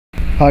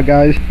Hi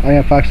guys, I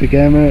am Foxy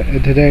Gamer,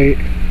 and today,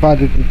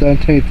 Friday the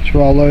 13th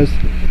Trollers.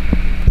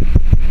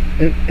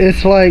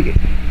 It's like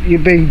you're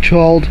being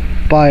trolled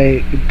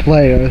by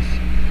players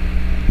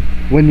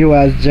when you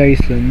ask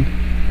Jason.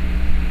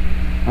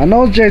 I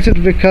know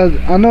Jason because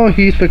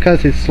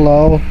he's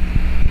slow,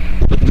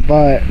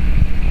 but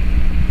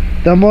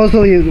they're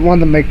mostly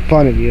want to make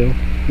fun of you.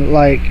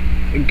 Like,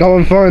 go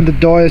in front of the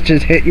doors,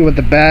 just hit you with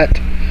the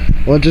bat,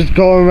 or just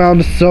go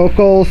around in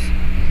circles.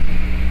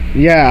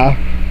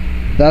 Yeah.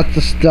 That's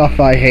the stuff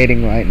I'm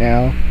hating right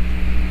now.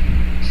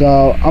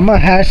 So I'm a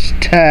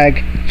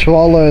hashtag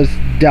trollers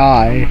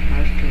die.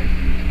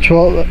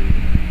 Troll.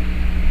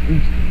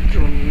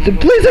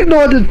 Please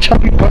ignore the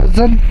chubby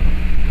person.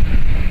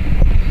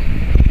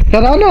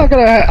 But I'm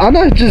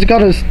not just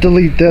gonna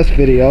delete this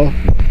video.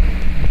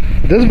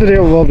 This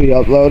video will be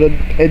uploaded,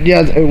 and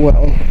yes, it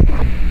will.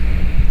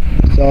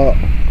 So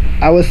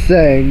I was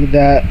saying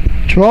that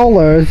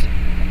trollers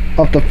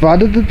of the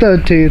Friday the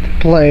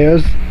 13th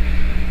players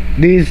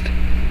needs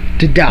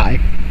to die.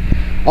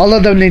 All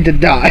of them need to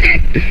die.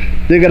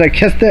 They're gonna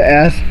kiss their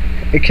ass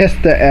and kiss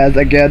their ass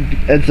again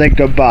and say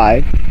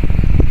goodbye.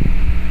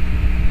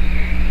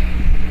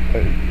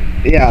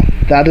 Yeah,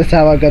 that is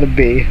how I'm gonna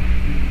be.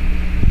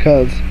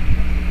 Cause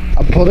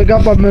I'm putting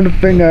up my middle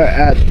finger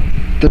at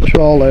the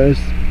trollers.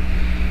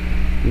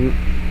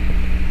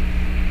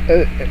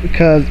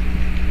 Because,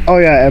 oh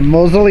yeah, and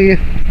mostly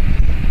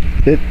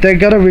they're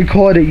gonna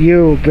record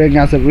you being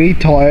as a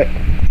retard.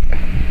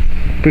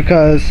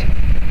 Because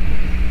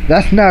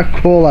that's not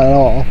cool at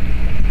all.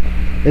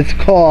 It's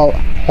called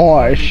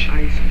harsh.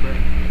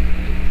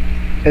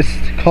 It's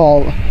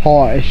called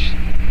harsh.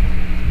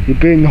 You're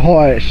being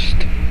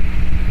harshed.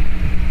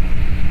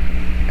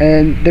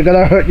 And they're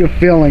gonna hurt your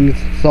feelings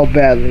so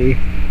badly.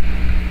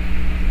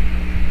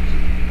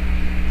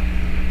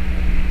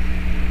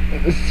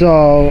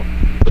 So,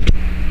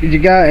 if you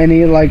got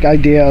any like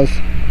ideas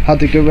how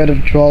to get rid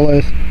of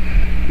trollers,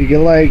 you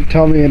can like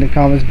tell me in the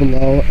comments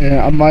below, and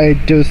I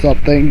might do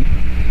something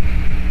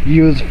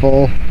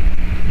useful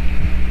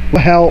to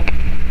help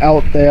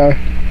out there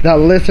that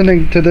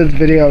listening to this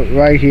video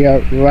right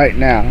here, right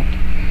now.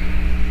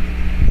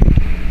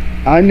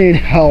 I need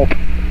help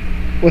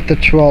with the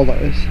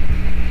trollers.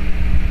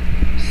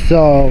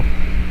 So,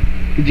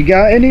 if you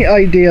got any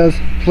ideas,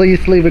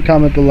 please leave a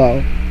comment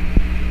below.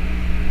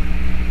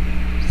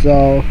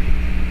 So,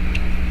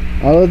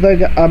 I don't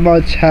think I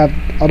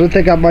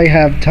might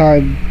have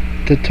time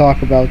to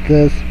talk about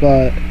this,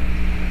 but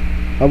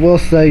I will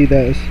say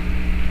this.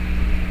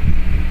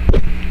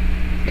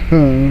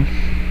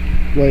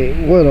 Wait,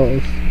 what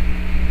else?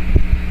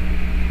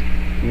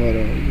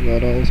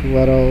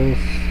 What else?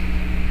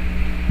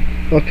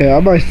 Okay, I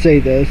might say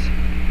this.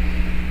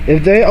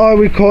 If they are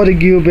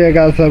recording you being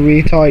as a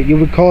retard, you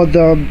record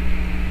them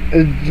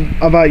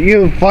about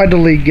you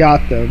finally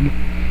got them.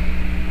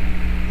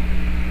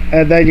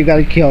 And then you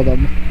gotta kill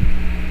them.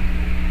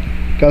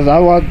 Because I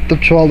want the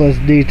trollers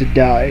need to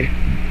die.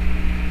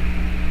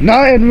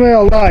 Not in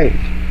real life.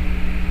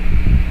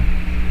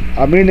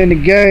 I mean in the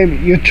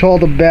game, you troll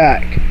them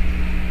back.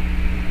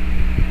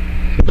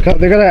 Because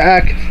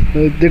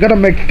they're gonna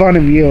make fun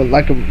of you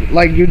like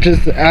you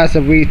just as a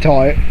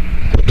retard.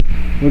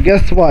 Well,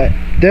 guess what?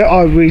 There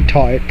are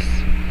retards.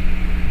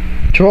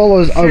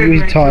 Trollers are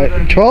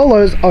retard.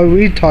 Trollers are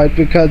retard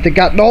because they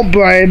got no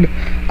brain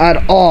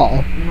at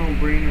all. No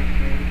brain at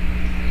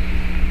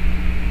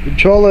all. The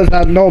trollers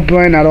have no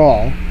brain at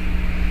all.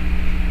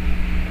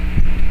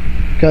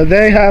 Because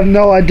they have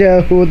no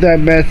idea who they're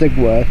messing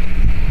with.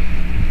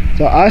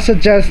 So I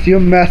suggest you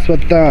mess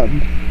with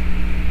them.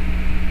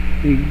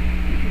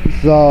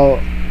 So,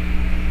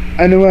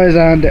 anyways,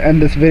 I'm going to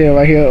end this video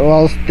right here, or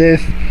else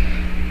this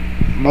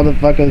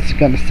motherfucker is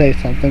gonna say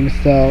something.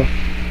 So,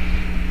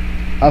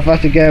 I'll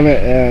fuck the game,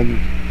 and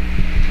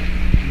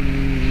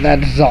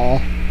that's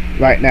all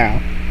right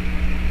now.